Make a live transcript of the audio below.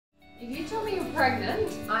tell me you're pregnant,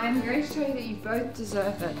 I'm going to tell you that you both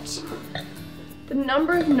deserve it. The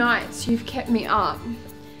number of nights you've kept me up.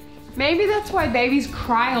 Maybe that's why babies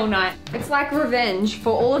cry all night. It's like revenge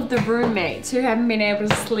for all of the roommates who haven't been able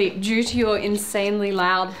to sleep due to your insanely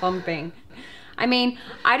loud thumping. I mean,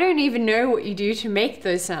 I don't even know what you do to make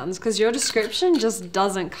those sounds because your description just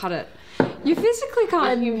doesn't cut it. You physically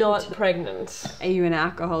can't. I'm not pregnant. Are you an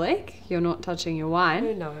alcoholic? You're not touching your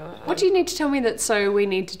wine? No. What do you need to tell me that so we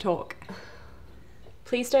need to talk?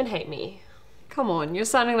 Please don't hate me. Come on, you're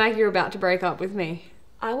sounding like you're about to break up with me.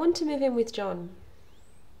 I want to move in with John.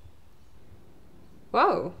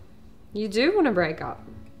 Whoa, you do want to break up?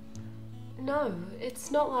 No,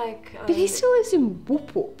 it's not like... But he still lives in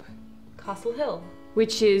Whoop Whoop. Castle Hill.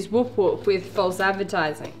 Which is Whoop Whoop with false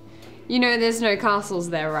advertising. You know there's no castles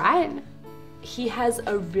there, right? He has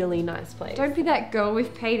a really nice place. Don't be that girl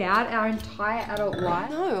we've paid out our entire adult life.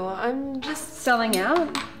 No, I'm just... Selling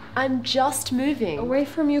out? I'm just moving. Away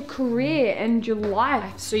from your career and your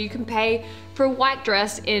life so you can pay for a white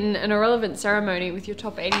dress in an irrelevant ceremony with your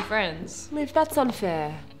top 80 friends. Liv, that's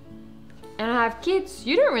unfair. And I have kids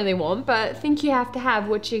you don't really want but think you have to have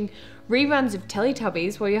watching reruns of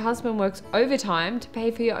Teletubbies while your husband works overtime to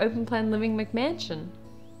pay for your open plan living McMansion.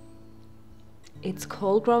 It's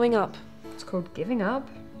called growing up. It's called giving up.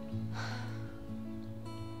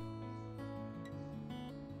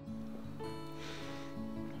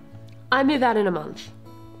 I move out in a month.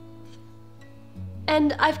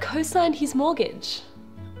 And I've co-signed his mortgage.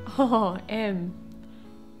 Oh, Em.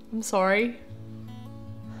 I'm sorry.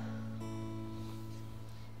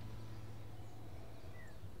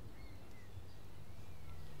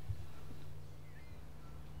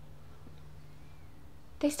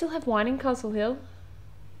 They still have wine in Castle Hill?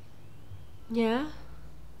 Yeah?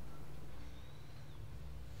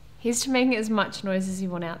 Here's to making as much noise as you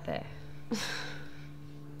want out there.